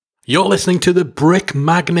You're listening to the Brick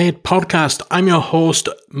Magnate podcast. I'm your host,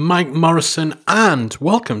 Mike Morrison, and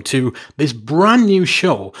welcome to this brand new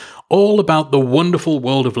show all about the wonderful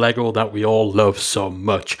world of Lego that we all love so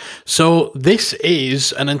much. So this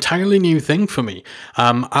is an entirely new thing for me.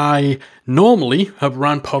 I normally have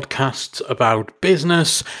run podcasts about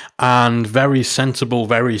business and very sensible,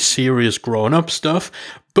 very serious grown-up stuff,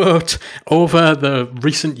 but over the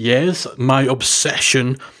recent years, my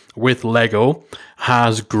obsession with Lego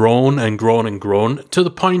has grown and grown and grown to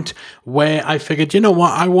the point where I figured, you know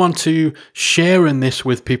what, I want to share in this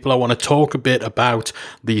with people. I want to talk a bit about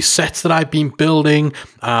the sets that I've been building,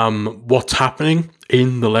 what's happening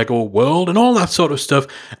in the Lego world and all that sort of stuff,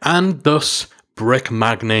 and thus Brick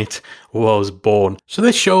Magnate was born. So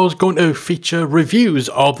this show is going to feature reviews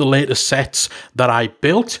of the latest sets that I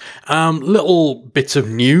built, little bits of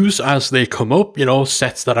news as they come up,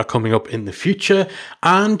 sets that are coming up in the future,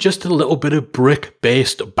 and just a little bit of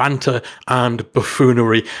brick-based banter and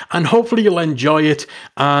buffoonery. And hopefully you'll enjoy it,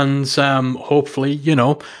 and hopefully,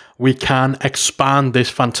 we can expand this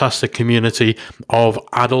fantastic community of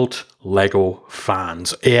adult Lego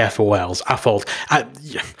fans, AFOLs, AFOLs.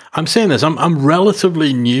 I'm saying this, I'm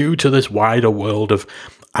relatively new to this wider world of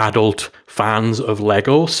adult fans of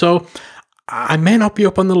Lego, so I may not be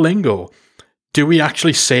up on the lingo. Do we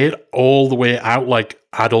actually say it all the way out like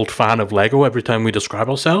adult fan of Lego every time we describe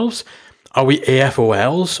ourselves? Are we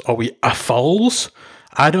AFOLs? Are we AFOLs?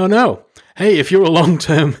 I don't know. Hey, if you're a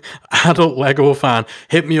long-term adult Lego fan,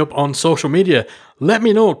 hit me up on social media. Let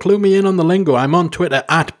me know. Clue me in on the lingo. I'm on Twitter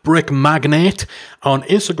at Brick Magnate, on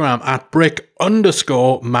Instagram at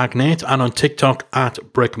Brick_Magnate, and on TikTok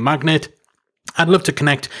at Brick Magnate. I'd love to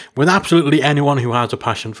connect with absolutely anyone who has a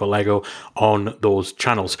passion for Lego on those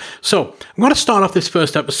channels. So I'm going to start off this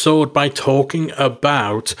first episode by talking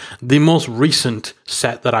about the most recent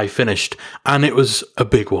set that I finished, and it was a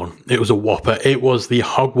big one. It was a whopper. It was the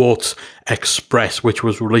Hogwarts Express, which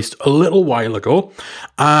was released a little while ago,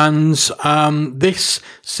 and this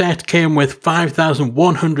set came with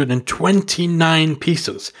 5,129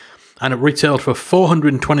 pieces, and it retailed for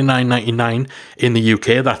 £429.99 in the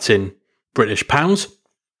UK. That's in British pounds,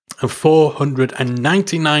 and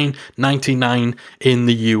 $499.99 in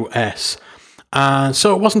the US.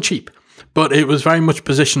 So it wasn't cheap, but it was very much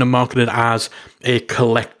positioned and marketed as a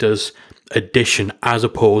collector's edition as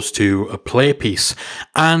opposed to a play piece.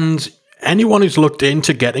 And anyone who's looked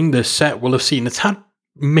into getting this set will have seen it's had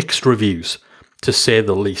mixed reviews, to say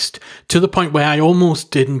the least, to the point where I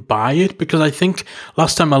almost didn't buy it, because I think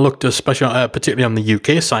last time I looked, particularly on the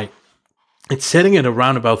UK site, it's sitting at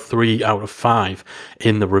around about 3 out of 5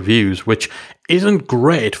 in the reviews, which isn't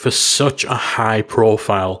great for such a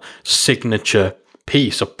high-profile signature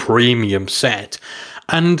piece, a premium set.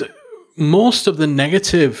 And most of the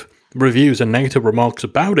negative reviews and negative remarks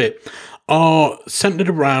about it are centered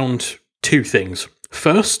around two things.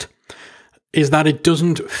 First is that it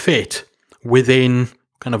doesn't fit within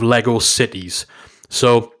kind of Lego cities.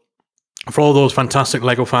 So for all those fantastic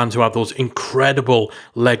Lego fans who have those incredible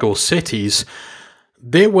Lego cities,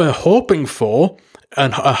 they were hoping for a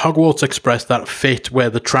Hogwarts Express that fit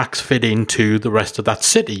where the tracks fit into the rest of that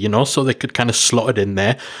city, so they could kind of slot it in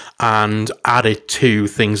there and add it to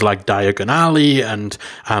things like Diagon Alley and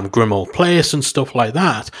Grimmauld Place and stuff like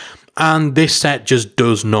that. And this set just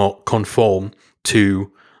does not conform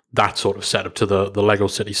to that sort of setup, to the Lego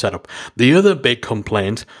City setup. The other big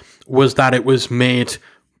complaint was that it was made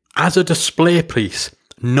as a display piece,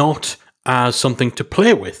 not as something to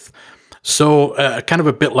play with. So kind of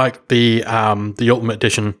a bit like the Ultimate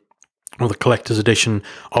Edition or the Collector's Edition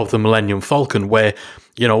of the Millennium Falcon, where,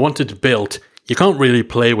 once it's built, you can't really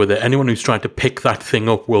play with it. Anyone who's trying to pick that thing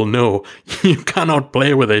up will know you cannot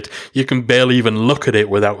play with it. You can barely even look at it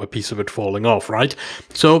without a piece of it falling off, right?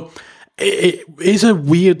 So it is a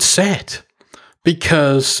weird set,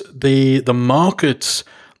 because the markets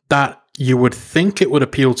that you would think it would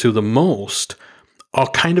appeal to the most are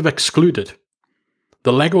kind of excluded.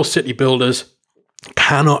 The Lego city builders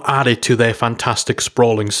cannot add it to their fantastic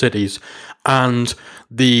sprawling cities, and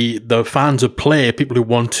the fans of play, people who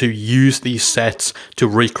want to use these sets to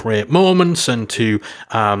recreate moments and to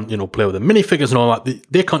play with the minifigures and all that,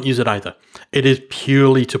 they can't use it either. It is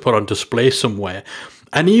purely to put on display somewhere.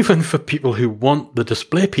 And even for people who want the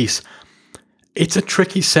display piece, it's a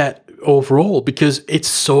tricky set overall, because it's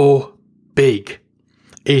so big.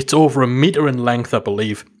 It's over 1 meter in length, I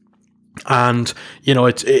believe, and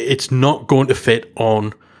it's not going to fit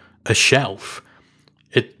on a shelf.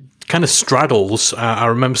 It kind of straddles. I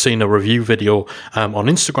remember seeing a review video on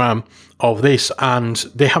Instagram of this, and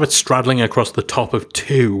they have it straddling across the top of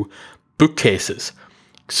 2 bookcases.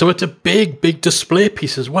 So it's a big, big display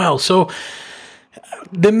piece as well. So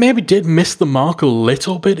they maybe did miss the mark a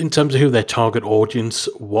little bit in terms of who their target audience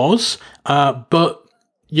was. But,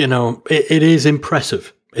 it is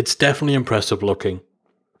impressive. It's definitely impressive looking.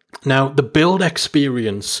 Now, the build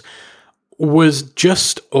experience was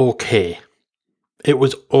just okay. It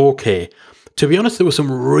was okay. To be honest, there were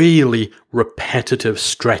some really repetitive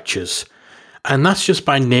stretches. And that's just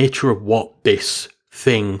by nature of what this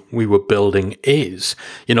thing we were building is.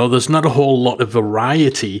 There's not a whole lot of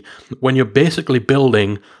variety when you're basically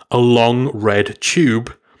building a long red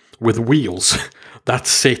tube with wheels that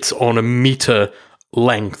sits on a meter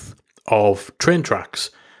length of train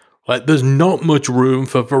tracks. Like, there's not much room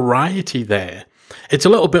for variety there. It's a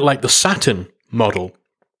little bit like the Saturn model.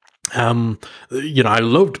 I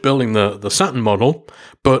loved building the Saturn model,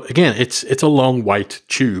 but again, it's a long white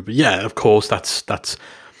tube. Yeah, of course, that's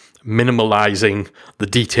minimalizing the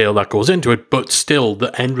detail that goes into it, but still,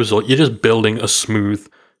 the end result, you're just building a smooth,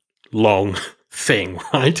 long thing,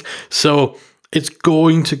 right? So it's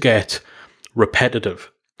going to get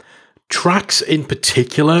repetitive. Tracks in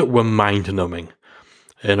particular were mind-numbing.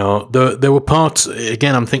 There were parts,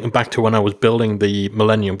 again, I'm thinking back to when I was building the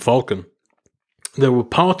Millennium Falcon. There were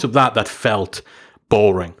parts of that felt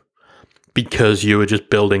boring because you were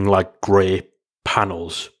just building like grey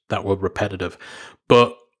panels that were repetitive.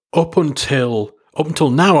 But up until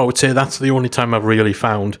now, I would say that's the only time I've really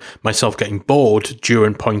found myself getting bored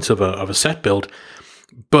during points of a set build.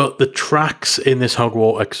 But the tracks in this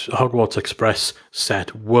Hogwarts Express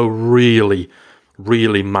set were really,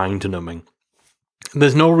 really mind-numbing.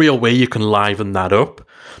 There's no real way you can liven that up,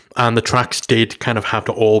 and the tracks did kind of have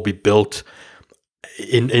to all be built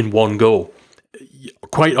in one go.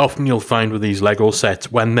 Quite often you'll find with these Lego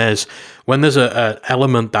sets, when there's a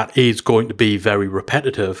element that is going to be very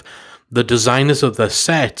repetitive, the designers of the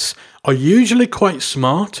sets are usually quite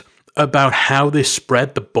smart about how they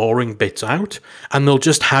spread the boring bits out, and they'll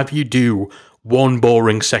just have you do one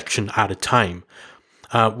boring section at a time.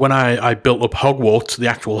 When I built up Hogwarts, the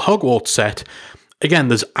actual Hogwarts set, again,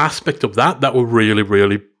 there's aspects of that were really,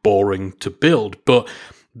 really boring to build, but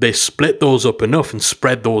they split those up enough and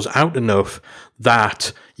spread those out enough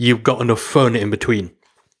that you've got enough fun in between.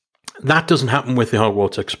 That doesn't happen with the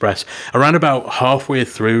Hogwarts Express. Around about halfway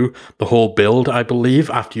through the whole build, I believe,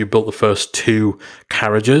 after you built the first 2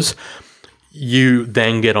 carriages, you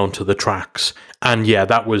then get onto the tracks. And yeah,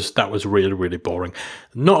 that was really, really boring.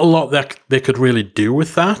 Not a lot that they could really do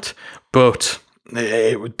with that, but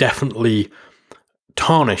it definitely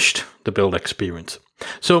tarnished the build experience.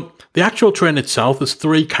 So the actual train itself, there's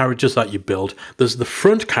 3 carriages that you build. There's the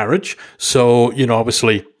front carriage. So,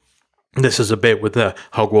 obviously, this is a bit with the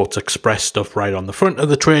Hogwarts Express stuff right on the front of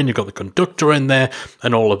the train. You've got the conductor in there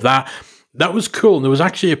and all of that. That was cool. There was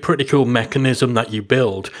actually a pretty cool mechanism that you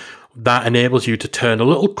build that enables you to turn a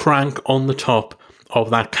little crank on the top of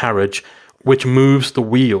that carriage, which moves the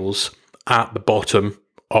wheels at the bottom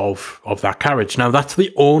of that carriage. Now, that's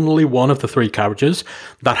the only one of the 3 carriages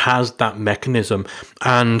that has that mechanism,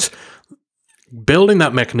 and building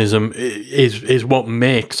that mechanism is what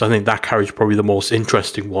makes, I think, that carriage probably the most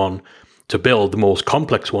interesting one to build, the most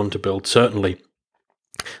complex one to build, certainly.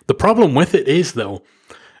 The problem with it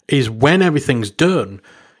is when everything's done,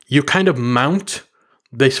 you kind of mount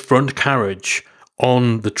this front carriage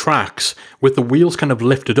on the tracks with the wheels kind of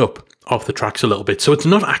lifted up off the tracks a little bit. So it's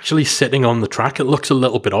not actually sitting on the track. It looks a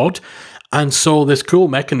little bit odd. And so this cool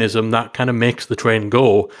mechanism that kind of makes the train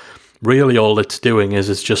go, really all it's doing is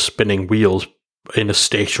it's just spinning wheels in a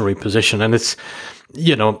stationary position. And it's,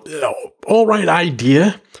 all right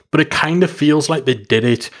idea, but it kind of feels like they did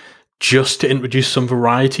it just to introduce some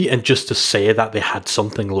variety and just to say that they had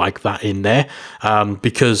something like that in there,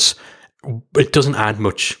 because it doesn't add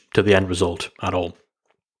much to the end result at all.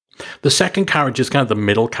 The second carriage is kind of the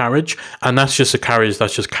middle carriage, and that's just a carriage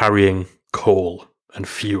that's just carrying coal and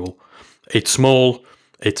fuel. It's small,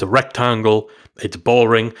 it's a rectangle, it's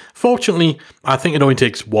boring. Fortunately, I think it only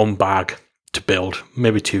takes 1 bag to build,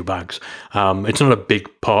 maybe 2 bags. It's not a big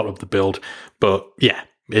part of the build, but yeah,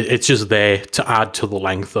 it's just there to add to the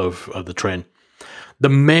length of the train. The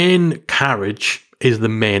main carriage is the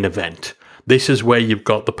main event. This is where you've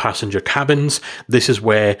got the passenger cabins. This is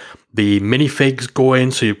where the minifigs go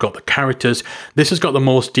in, so you've got the characters. This has got the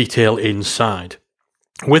most detail inside.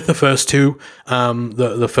 With the first 2,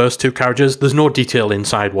 the first 2 carriages, there's no detail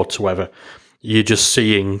inside whatsoever. You're just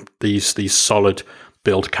seeing these solid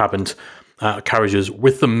built cabins, carriages.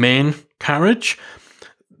 With the main carriage,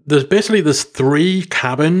 there's 3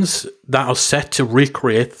 cabins that are set to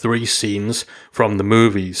recreate 3 scenes from the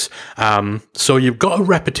movies. So you've got a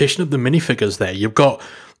repetition of the minifigures there. You've got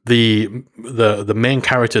the main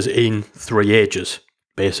characters in 3 ages,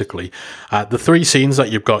 basically. The 3 scenes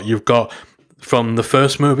that you've got from the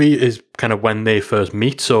first movie is kind of when they first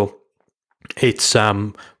meet. So it's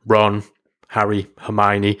Ron, Harry,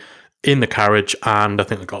 Hermione in the carriage, and I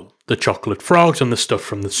think they've got the chocolate frogs and the stuff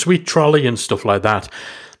from the sweet trolley and stuff like that.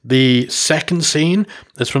 The second scene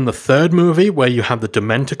is from the third movie where you have the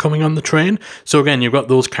Dementor coming on the train. So again, you've got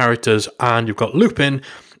those characters and you've got Lupin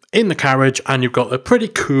in the carriage and you've got a pretty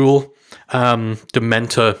cool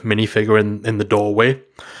Dementor minifigure in the doorway.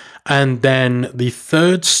 And then the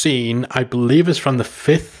third scene, I believe, is from the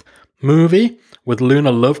 5th movie with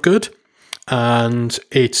Luna Lovegood. And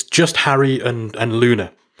it's just Harry and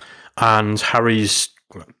Luna. And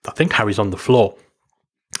I think Harry's on the floor.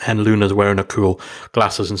 And Luna's wearing her cool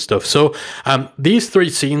glasses and stuff. So these 3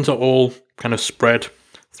 scenes are all kind of spread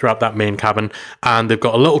throughout that main cabin. And they've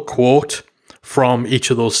got a little quote from each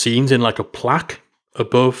of those scenes in like a plaque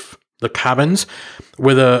above the cabins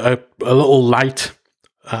with a little light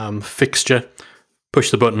fixture. Push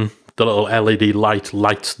the button. The little LED light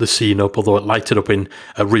lights the scene up, although it lights it up in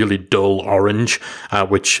a really dull orange,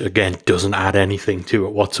 which, again, doesn't add anything to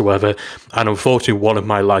it whatsoever. And unfortunately, one of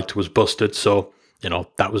my lights was busted, so...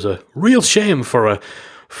 that was a real shame for a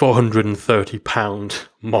 £430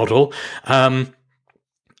 model.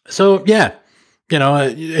 So yeah,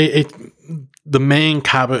 the main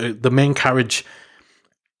carriage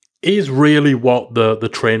is really what the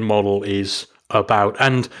train model is about,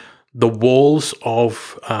 and the walls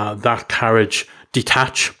of that carriage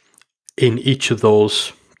detach in each of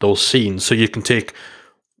those scenes. So you can take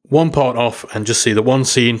one part off and just see the one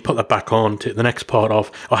scene, put that back on, take the next part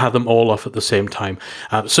off, or have them all off at the same time.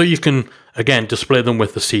 So you can, again, display them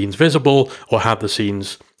with the scenes visible or have the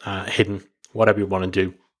scenes hidden, whatever you want to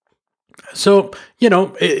do. So,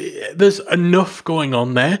 there's enough going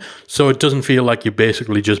on there, so it doesn't feel like you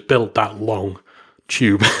basically just built that long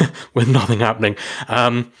tube with nothing happening.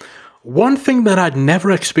 One thing that I'd never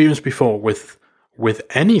experienced before with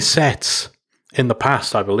any sets in the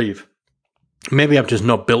past, I believe, maybe I've just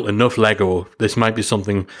not built enough Lego. This might be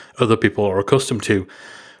something other people are accustomed to.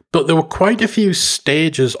 But there were quite a few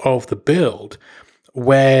stages of the build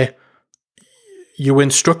where you were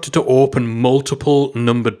instructed to open multiple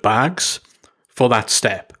numbered bags for that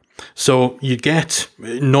step. So you get,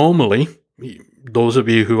 normally, those of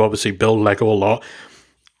you who obviously build Lego a lot,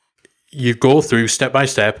 you go through step by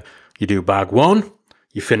step. You do bag 1,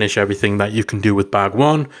 you finish everything that you can do with bag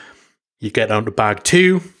 1, you get on to bag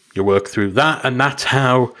 2, you work through that, and that's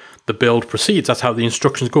how the build proceeds. That's how the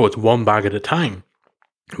instructions go. It's one bag at a time.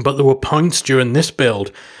 But there were points during this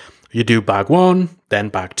build, you do bag 1, then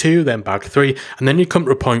bag 2, then bag 3, and then you come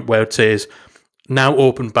to a point where it says, now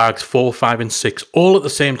open bags 4, 5, and 6, all at the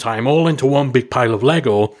same time, all into one big pile of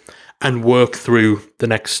Lego, and work through the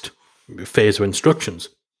next phase of instructions.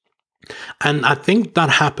 And I think that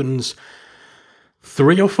happens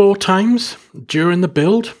 3 or 4 times during the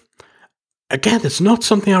build. Again, it's not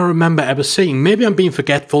something I remember ever seeing. Maybe I'm being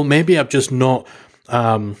forgetful. Maybe I've just not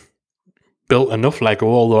built enough Lego,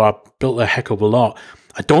 although I built a heck of a lot.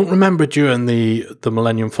 I don't remember it during the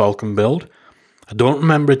Millennium Falcon build. I don't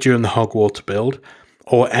remember it during the Hogwarts build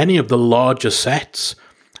or any of the larger sets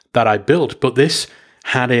that I built. But this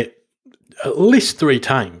had it at least 3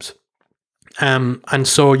 times. And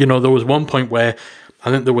so, there was one point where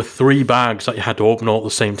I think there were 3 bags that you had to open all at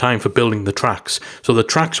the same time for building the tracks. So the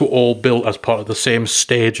tracks were all built as part of the same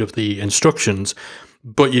stage of the instructions,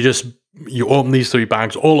 but you open these 3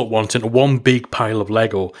 bags all at once into one big pile of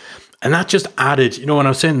Lego. And that just added, when I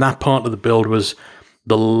was saying that part of the build was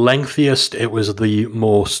the lengthiest, it was the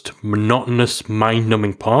most monotonous,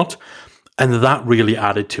 mind-numbing part, and that really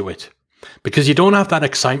added to it. Because you don't have that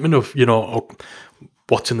excitement of,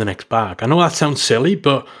 what's in the next bag. I know that sounds silly,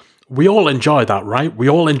 but we all enjoy that, right? We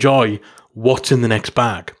all enjoy what's in the next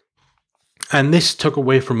bag. And this took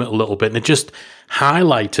away from it a little bit, and it just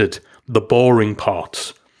highlighted the boring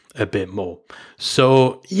parts a bit more.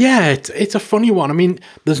 So, yeah, it's a funny one. I mean,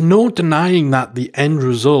 there's no denying that the end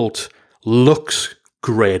result looks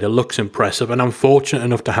great. It looks impressive, and I'm fortunate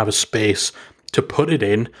enough to have a space to put it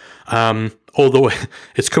in, although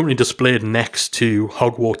it's currently displayed next to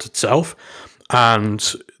Hogwarts itself. And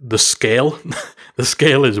the scale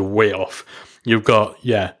is way off. You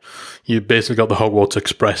basically got the Hogwarts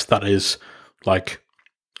Express that is like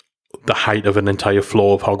the height of an entire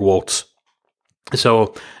floor of Hogwarts.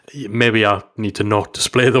 So maybe I need to not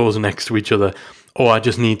display those next to each other, or I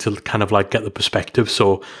just need to kind of like get the perspective.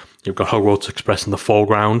 So you've got Hogwarts Express in the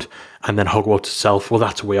foreground, and then Hogwarts itself. Well,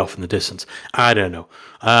 that's way off in the distance. I don't know.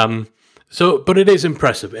 But it is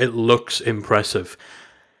impressive. It looks impressive.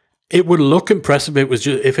 It would look impressive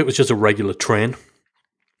if it was just a regular train.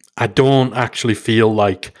 I don't actually feel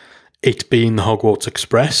like it being the Hogwarts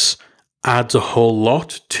Express adds a whole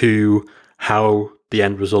lot to how the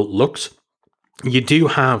end result looks. You do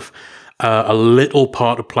have a little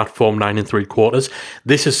part of platform 9 3/4.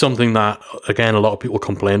 This is something that, again, a lot of people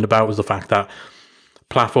complained about, was the fact that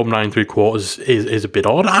platform 9 3/4 is a bit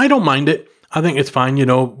odd. I don't mind it. I think it's fine. You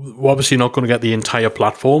know, we're obviously not going to get the entire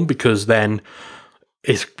platform, because then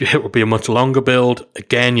it would be a much longer build.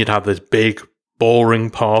 Again, you'd have this big, boring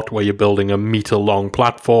part where you're building a meter-long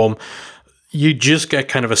platform. You just get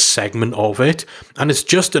kind of a segment of it, and it's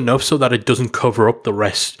just enough so that it doesn't cover up the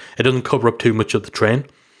rest. It doesn't cover up too much of the train.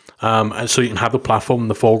 And so you can have the platform in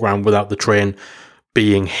the foreground without the train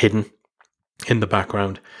being hidden in the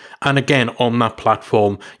background. And again, on that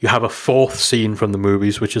platform, you have a fourth scene from the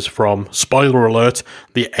movies, which is from, spoiler alert,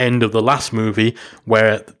 the end of the last movie,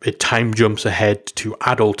 where it time jumps ahead to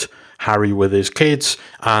adult Harry with his kids,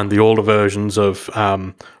 and the older versions of,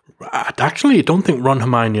 actually, I don't think Ron and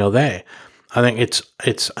Hermione are there. I think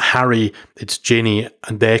it's Harry, it's Ginny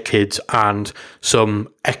and their kids, and some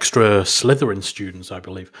extra Slytherin students, I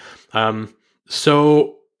believe.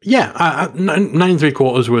 So yeah, 9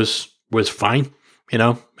 3/4 was fine. You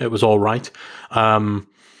know, it was all right.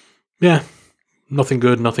 Yeah, nothing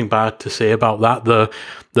good, nothing bad to say about that.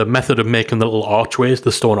 The method of making the little archways,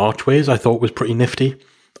 the stone archways, I thought was pretty nifty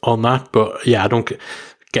on that. But yeah, I don't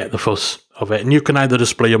get the fuss of it. And you can either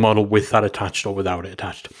display your model with that attached or without it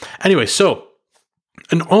attached. Anyway, so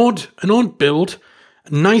an odd build,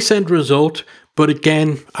 nice end result. But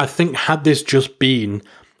again, I think had this just been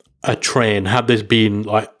a train, had this been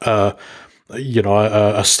like a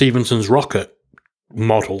Stephenson's rocket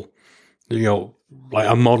model, you know, like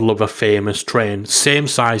a model of a famous train, same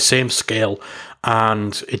size, same scale,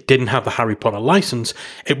 and it didn't have the Harry Potter license,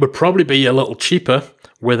 it would probably be a little cheaper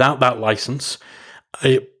without that license.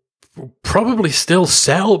 It would probably still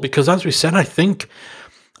sell, because as we said, I think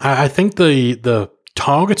the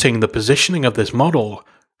targeting, the positioning of this model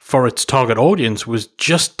for its target audience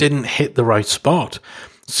just didn't hit the right spot.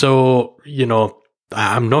 So, you know,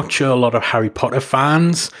 I'm not sure a lot of Harry Potter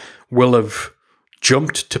fans will have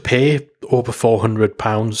jumped to pay over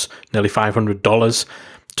 £400, nearly $500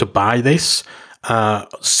 to buy this.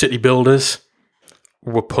 City builders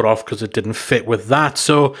were put off because it didn't fit with that.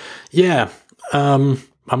 So, yeah, I'm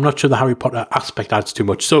not sure the Harry Potter aspect adds too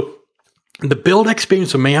much. So, the build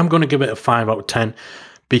experience for me, I'm going to give it a 5 out of 10,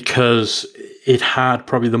 because it had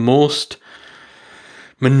probably the most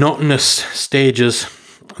monotonous stages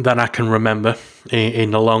that I can remember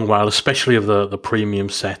in a long while, especially of the premium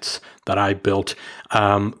sets that I built.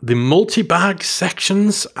 The multi-bag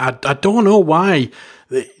sections, I don't know why.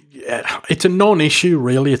 It's a non-issue,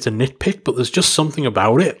 really. It's a nitpick, but there's just something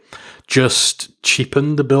about it just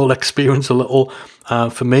cheapened the build experience a little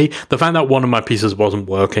for me. The fact that one of my pieces wasn't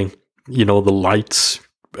working, you know, the lights,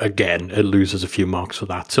 again, it loses a few marks for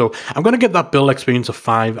that. So I'm going to give that build experience a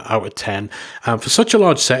 5 out of 10. For such a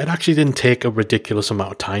large set, it actually didn't take a ridiculous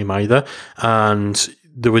amount of time either. And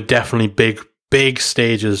there were definitely big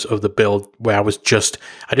stages of the build where I just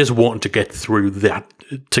wanted to get through that,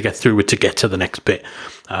 to get through it, to get to the next bit,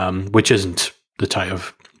 which isn't the type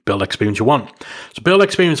of build experience you want. So build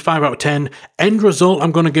experience 5 out of 10. End result,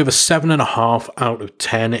 I'm going to give a 7.5 out of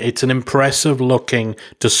 10. It's an impressive looking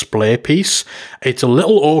display piece. It's a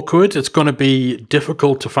little awkward. It's going to be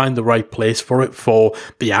difficult to find the right place for it for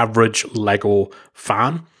the average Lego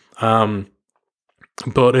fan.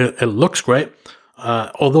 But it looks great.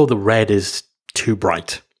 Although the red is too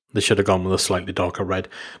bright. They should have gone with a slightly darker red.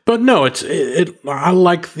 But no, I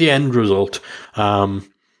like the end result.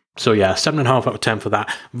 So yeah, 7.5 out of 10 for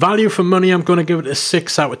that. Value for money, I'm going to give it a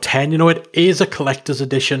 6 out of 10. You know, it is a collector's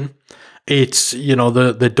edition. It's, you know,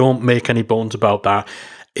 they don't make any bones about that.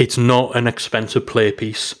 It's not an expensive play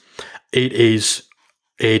piece. It is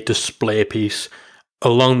a display piece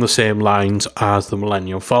along the same lines as the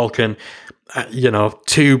Millennium Falcon. You know,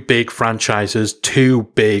 two big franchises, two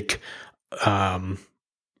big,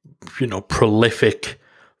 prolific,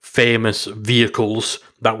 famous vehicles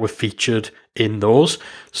that were featured in those.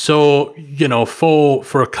 So, you know,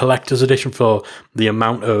 for a collector's edition, for the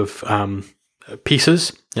amount of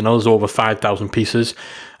pieces, you know, there's over 5,000 pieces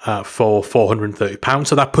for £430.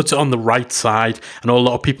 So that puts it on the right side. I know a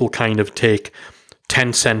lot of people kind of take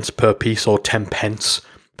 10 cents per piece or 10 pence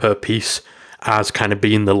per piece as kind of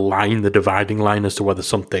being the dividing line as to whether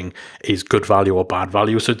something is good value or bad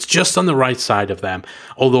value. So it's just on the right side of them,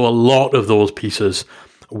 although a lot of those pieces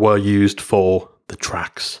were used for the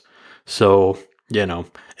tracks. So, you know,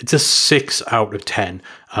 it's a 6 out of 10.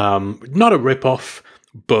 Not a rip-off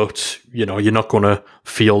but you're not going to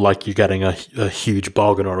feel like you're getting a huge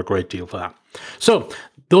bargain or a great deal for that. So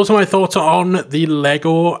those are my thoughts on the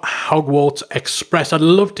Lego Hogwarts Express. I'd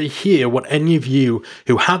love to hear what any of you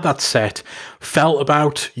who had that set felt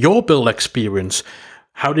about your build experience.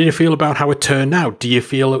 How did you feel about how it turned out? Do you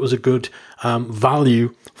feel it was a good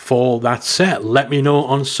value for that set? Let me know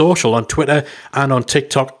on social, on Twitter and on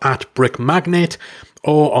TikTok at Brick Magnate,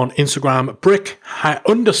 or on Instagram,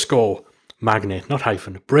 Brick_Magnate, not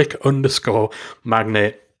hyphen,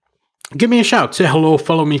 Brick_Magnate. Give me a shout, say hello,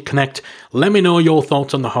 follow me, connect. Let me know your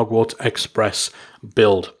thoughts on the Hogwarts Express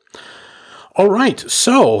build. All right,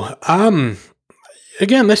 so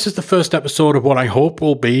again, this is the first episode of what I hope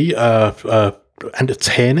will be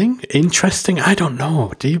entertaining, interesting. I don't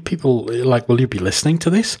know. Do you people will you be listening to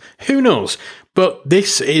this? Who knows? But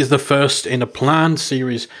this is the first in a planned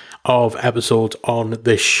series of episodes on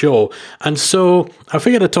this show, and so I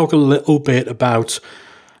figured I'd talk a little bit about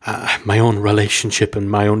my own relationship and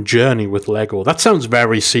my own journey with Lego. That sounds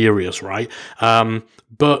very serious, right?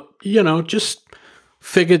 But just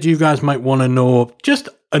figured you guys might want to know just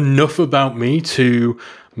enough about me to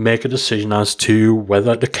make a decision as to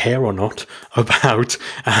whether to care or not about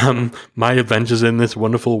my adventures in this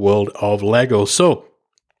wonderful world of Lego. So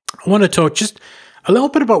I want to talk just a little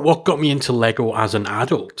bit about what got me into Lego as an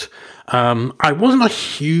adult. I wasn't a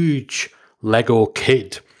huge Lego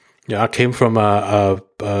kid. I came from a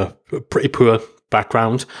pretty poor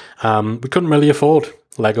background. We couldn't really afford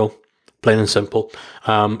Lego, plain and simple.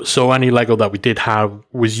 So any Lego that we did have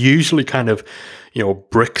was usually kind of,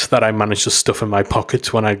 bricks that I managed to stuff in my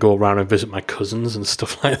pockets when I go around and visit my cousins and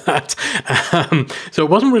stuff like that. So it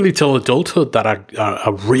wasn't really till adulthood that I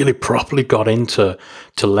really properly got into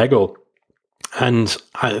Lego. And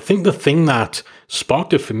I think the thing that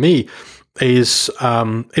sparked it for me is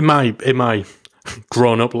in my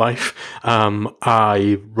grown-up life,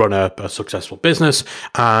 I run a successful business,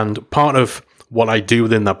 and part of what I do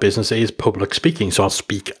within that business is public speaking. So I'll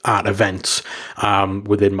speak at events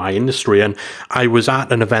within my industry. And I was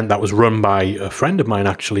at an event that was run by a friend of mine,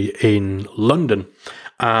 actually, in London.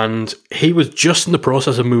 And he was just in the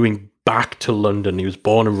process of moving back to London. He was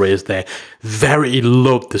born and raised there. He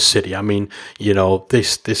loved the city. I mean,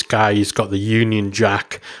 this guy, he's got the Union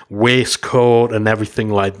Jack waistcoat and everything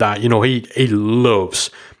like that. He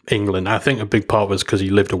loves England. I think a big part was because he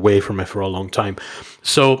lived away from it for a long time.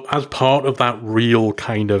 So as part of that real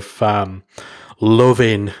kind of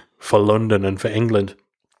loving for London and for England,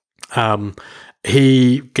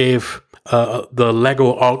 he gave the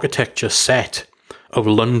Lego architecture set of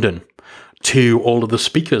London to all of the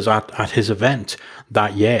speakers at his event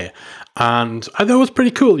that year. And I thought it was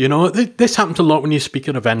pretty cool. This happens a lot when you speak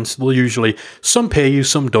at events. They'll usually, some pay you,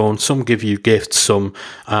 some don't, some give you gifts, some,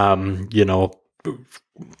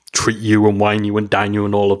 treat you and wine you and dine you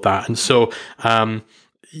and all of that. And so,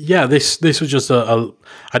 this was just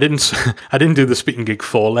I didn't do the speaking gig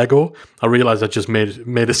for Lego. I realized I just made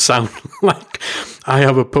it sound like I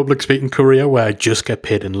have a public speaking career where I just get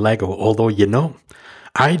paid in Lego. Although,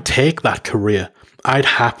 I'd take that career. I'd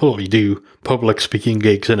happily do public speaking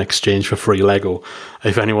gigs in exchange for free Lego.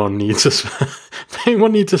 If anyone needs a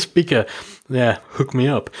speaker, hook me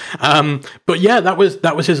up. But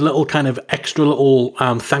that was his little kind of extra little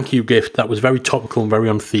thank you gift that was very topical and very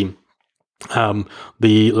on theme.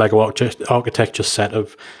 The Lego architecture set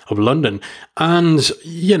of London. And,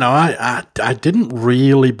 I didn't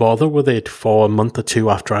really bother with it for a month or two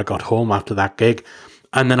after I got home after that gig.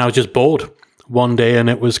 And then I was just bored one day, and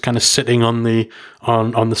it was kind of sitting on the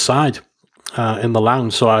side in the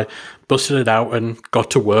lounge. So I busted it out and got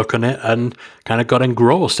to work on it and kind of got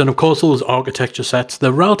engrossed. And of course, those architecture sets,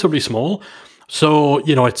 they're relatively small. So,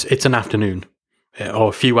 it's an afternoon or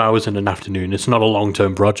a few hours in an afternoon. It's not a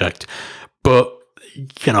long-term project. But,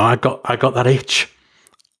 I got that itch.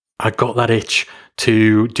 I got that itch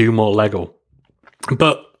to do more Lego.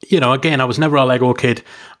 But, again, I was never a Lego kid.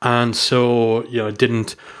 And so, I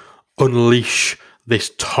didn't unleash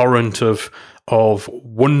this torrent of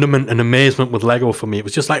wonderment and amazement with Lego for me. It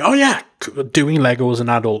was just like, oh yeah, doing Lego as an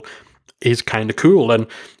adult is kind of cool. And,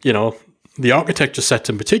 the architecture sets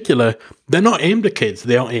in particular, they're not aimed at kids.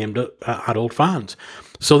 They are aimed at adult fans.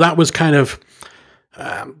 So that was kind of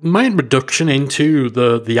my introduction into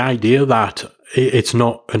the idea that it's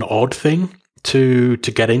not an odd thing to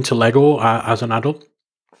get into Lego as an adult.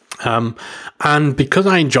 And because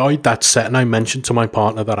I enjoyed that set, and I mentioned to my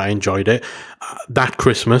partner that I enjoyed it, that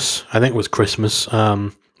Christmas, I think it was Christmas,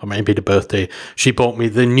 or maybe the birthday, she bought me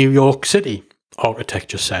the New York City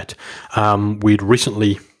architecture set. We'd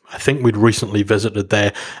recently visited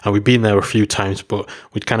there, and we'd been there a few times, but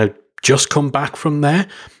we'd kind of just come back from there.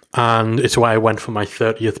 and it's where I went for my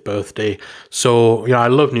 30th birthday. So, I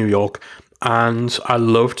love New York, and I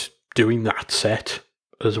loved doing that set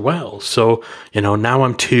as well. So, now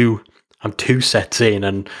I'm two sets in,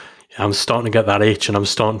 and I'm starting to get that itch, and I'm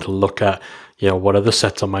starting to look at, what other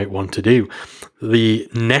sets I might want to do. The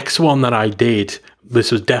next one that I did,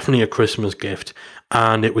 this was definitely a Christmas gift,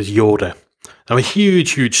 and it was Yoda. I'm a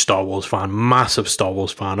huge, huge Star Wars fan, massive Star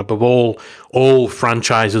Wars fan. Above all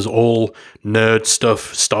franchises, all nerd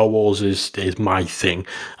stuff, Star Wars is my thing.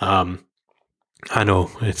 I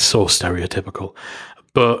know, it's so stereotypical.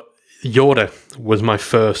 But Yoda was my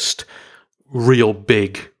first real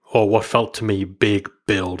big, or what felt to me big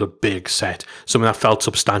build, a big set, something that felt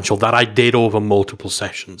substantial, that I did over multiple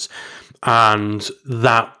sessions. And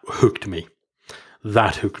that hooked me.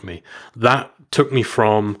 That took me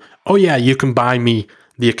from, oh yeah, you can buy me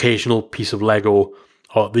the occasional piece of Lego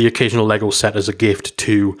or the occasional Lego set as a gift,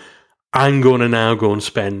 to I'm going to now go and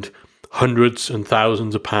spend hundreds and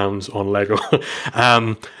thousands of pounds on Lego.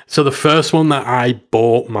 So the first one that I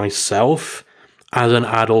bought myself as an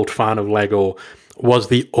adult fan of Lego was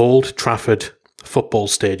the Old Trafford football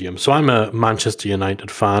stadium. So I'm a Manchester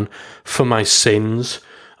United fan for my sins.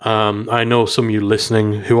 I know some of you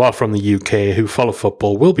listening who are from the UK, who follow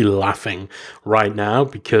football, will be laughing right now,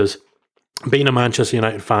 because being a Manchester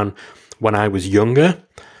United fan when I was younger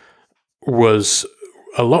was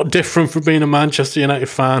a lot different from being a Manchester United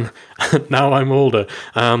fan now I'm older.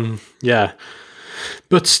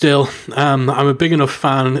 But still, I'm a big enough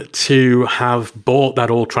fan to have bought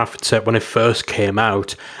that Old Trafford set when it first came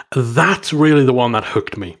out. That's really the one that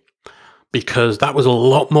hooked me, because that was a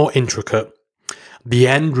lot more intricate. The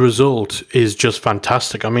end result is just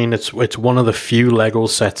fantastic. I mean, it's one of the few Lego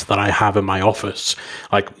sets that I have in my office.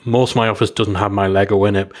 Like, most of my office doesn't have my Lego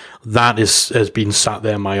in it. That has been sat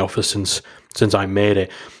there in my office since I made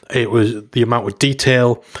it. It was the amount of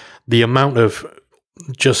detail, the amount of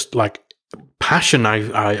just like passion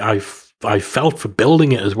I felt for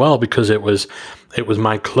building it as well, because it was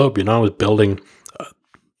my club. I was building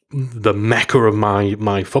the mecca of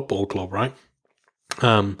my football club, right?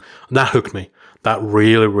 That hooked me. That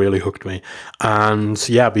really, really hooked me. And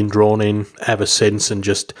yeah, I've been drawn in ever since, and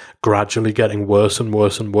just gradually getting worse and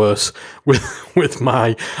worse and worse with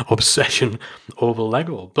my obsession over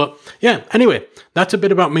Lego. But yeah, anyway, that's a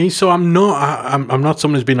bit about me. So I'm not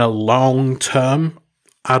someone who's been a long-term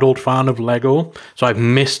adult fan of Lego. So I've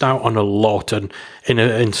missed out on a lot. And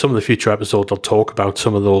in some of the future episodes, I'll talk about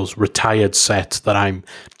some of those retired sets that I'm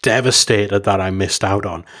devastated that I missed out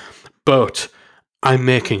on. But I'm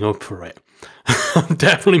making up for it. I'm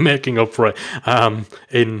definitely making up for it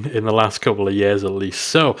in the last couple of years at least.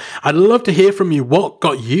 So I'd love to hear from you. What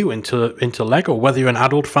got you into Lego? Whether you're an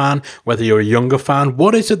adult fan, whether you're a younger fan,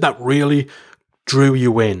 what is it that really drew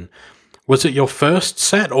you in? Was it your first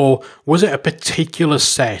set, or was it a particular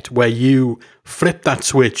set where you flipped that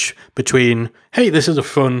switch between, hey, this is a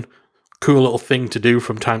fun, cool little thing to do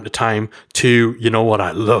from time to time, to, you know what,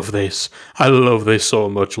 I love this so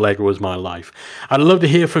much, Lego is my life. I'd love to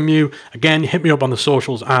hear from you. Again, hit me up on the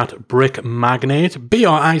socials at Brick Magnate,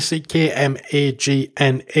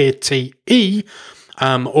 BRICKMAGNATE,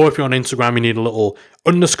 or if you're on Instagram, you need a little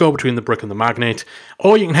underscore between the brick and the magnate,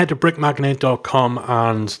 or you can head to brickmagnate.com,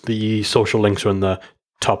 and the social links are in the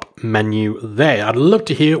top menu there. I'd love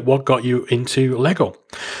to hear what got you into Lego.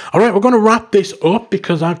 All right, we're going to wrap this up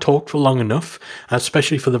because I've talked for long enough,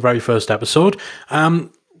 especially for the very first episode.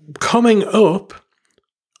 Coming up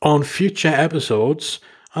on future episodes,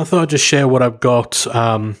 I thought I'd just share what I've got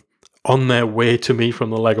on their way to me from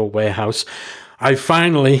the Lego warehouse. I've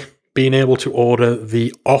finally been able to order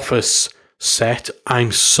the Office set.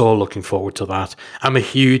 I'm so looking forward to that. I'm a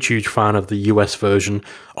huge, huge fan of the US version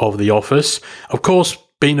of The Office. Of course,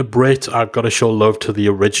 being a Brit, I've got to show love to the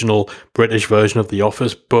original British version of The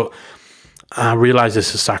Office, but I realize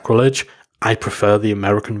this is sacrilege. I prefer the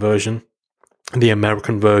American version. The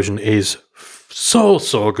American version is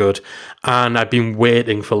so good, and I've been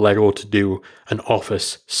waiting for Lego to do an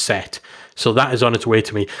Office set. So that is on its way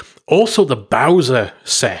to me. Also, the Bowser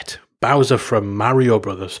set. Bowser from Mario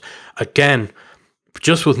Brothers. Again,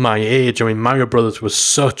 just with my age, I mean, Mario Brothers was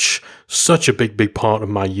such a big part of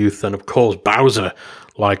my youth. And of course, Bowser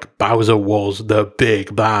was the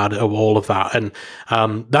big bad of all of that. And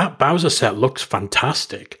that Bowser set looks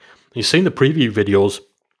fantastic. You've seen the preview videos.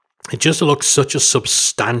 It just looks such a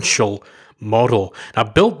substantial model. I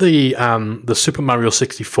built the Super Mario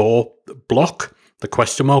 64 block, the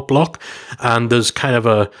question mark block, and there's kind of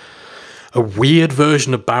a weird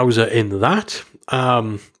version of Bowser in that.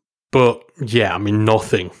 But yeah, I mean,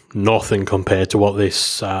 nothing compared to what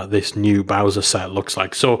this new Bowser set looks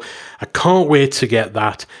like. So I can't wait to get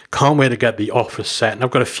that. Can't wait to get the Office set, and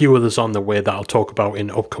I've got a few others on the way that I'll talk about in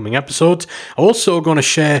upcoming episodes. Also, going to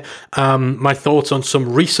share my thoughts on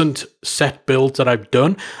some recent set builds that I've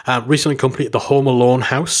done. Recently completed the Home Alone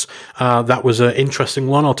house. That was an interesting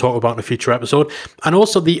one. I'll talk about in a future episode, and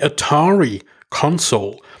also the Atari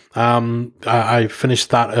console. I finished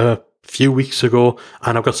that few weeks ago,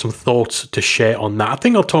 and I've got some thoughts to share on that. I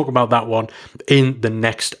think I'll talk about that one in the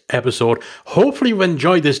next episode. Hopefully you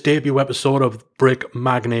enjoyed this debut episode of Brick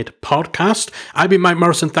Magnate podcast. I've been Mike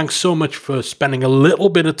Morrison. Thanks so much for spending a little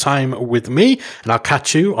bit of time with me, and I'll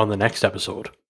catch you on the next episode.